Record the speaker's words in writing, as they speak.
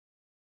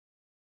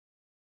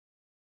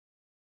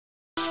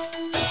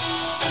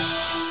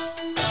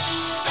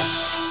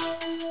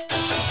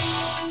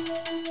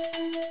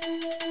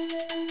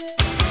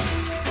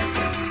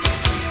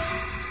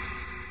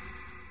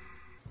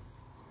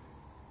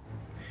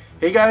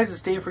Hey guys,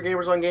 it's Dave for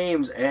Gamers on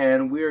Games,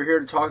 and we are here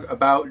to talk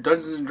about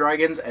Dungeons &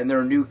 Dragons and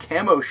their new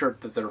camo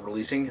shirt that they're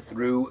releasing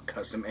through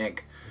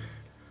CustomInk.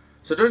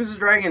 So Dungeons &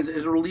 Dragons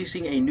is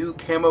releasing a new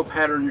camo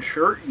pattern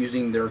shirt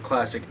using their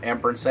classic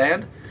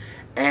ampersand,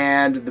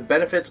 and the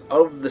benefits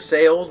of the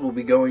sales will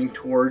be going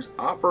towards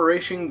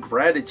Operation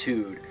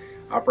Gratitude.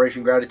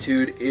 Operation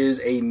Gratitude is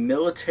a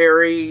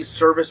military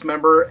service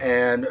member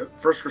and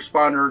first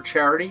responder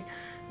charity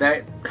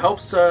that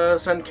helps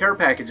send care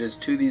packages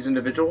to these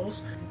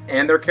individuals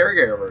and their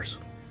caregivers.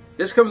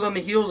 This comes on the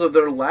heels of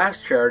their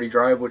last charity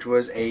drive, which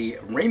was a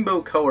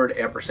rainbow-colored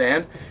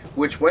ampersand,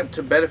 which went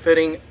to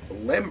benefiting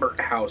Lambert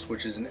House,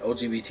 which is an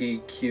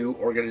LGBTQ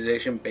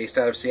organization based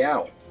out of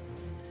Seattle.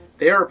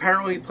 They are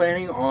apparently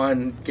planning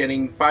on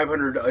getting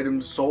 500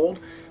 items sold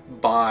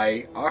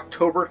by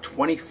October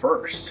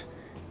 21st.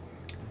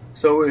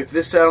 So if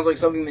this sounds like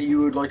something that you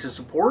would like to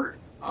support,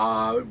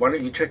 why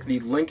don't you check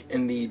the link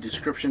in the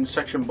description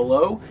section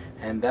below,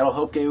 and that'll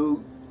help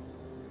you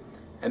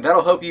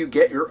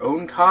get your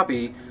own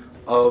copy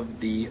of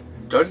the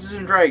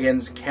Dungeons &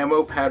 Dragons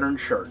camo pattern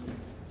shirt.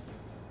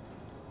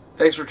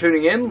 Thanks for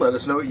tuning in. Let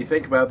us know what you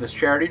think about this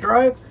charity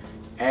drive,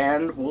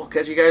 and we'll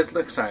catch you guys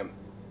next time.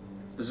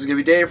 This is going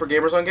to be Dave for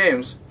Gamers on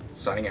Games,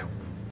 signing out.